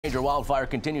Major wildfire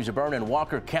continues to burn in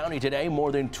Walker County today,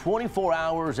 more than 24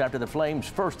 hours after the flames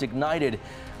first ignited.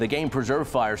 The Game Preserve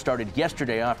fire started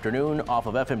yesterday afternoon off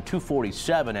of FM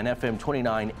 247 and FM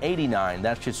 2989.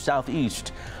 That's just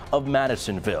southeast of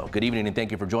Madisonville. Good evening and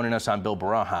thank you for joining us. I'm Bill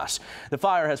Barajas. The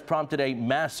fire has prompted a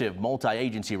massive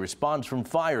multi-agency response from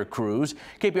fire crews.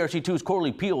 KPRC2's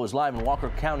Corley Peel is live in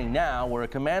Walker County now, where a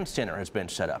command center has been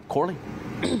set up. Corley?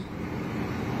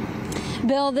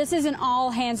 Bill, this is an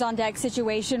all-hands-on-deck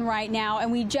situation right now,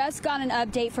 and we just got an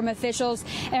update from officials,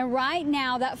 and right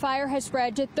now that fire has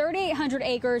spread to 3,800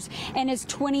 acres and is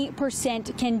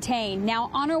 20% contained.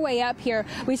 Now, on our way up here,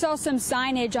 we saw some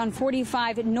signage on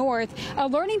 45 North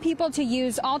alerting people to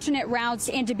use alternate routes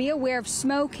and to be aware of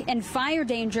smoke and fire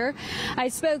danger. I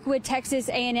spoke with Texas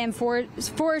A&M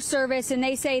Forest Service, and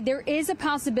they say there is a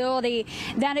possibility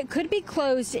that it could be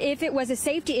closed if it was a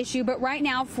safety issue, but right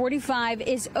now 45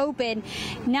 is open.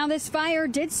 Now, this fire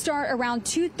did start around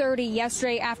 2:30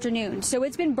 yesterday afternoon, so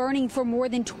it's been burning for more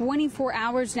than 24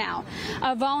 hours now.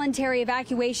 A voluntary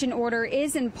evacuation order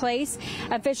is in place.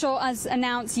 Officials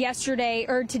announced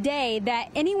today that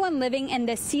anyone living in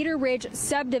the Cedar Ridge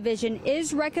subdivision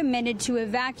is recommended to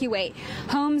evacuate.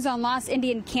 Homes on Lost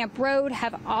Indian Camp Road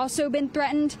have also been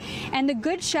threatened, and the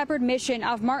Good Shepherd mission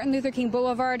of Martin Luther King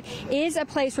Boulevard is a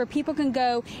place where people can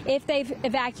go if they've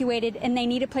evacuated and they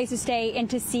need a place to stay and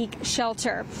to seek shelter.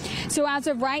 So as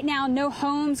of right now, no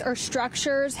homes or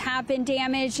structures have been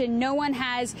damaged and no one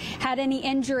has had any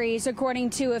injuries, according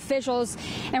to officials.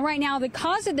 And right now, the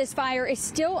cause of this fire is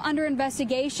still under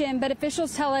investigation, but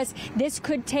officials tell us this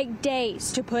could take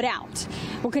days to put out.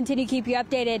 We'll continue to keep you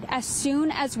updated as soon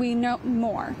as we know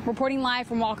more. Reporting live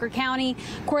from Walker County,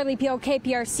 Corley Peel,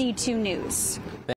 KPRC 2 News.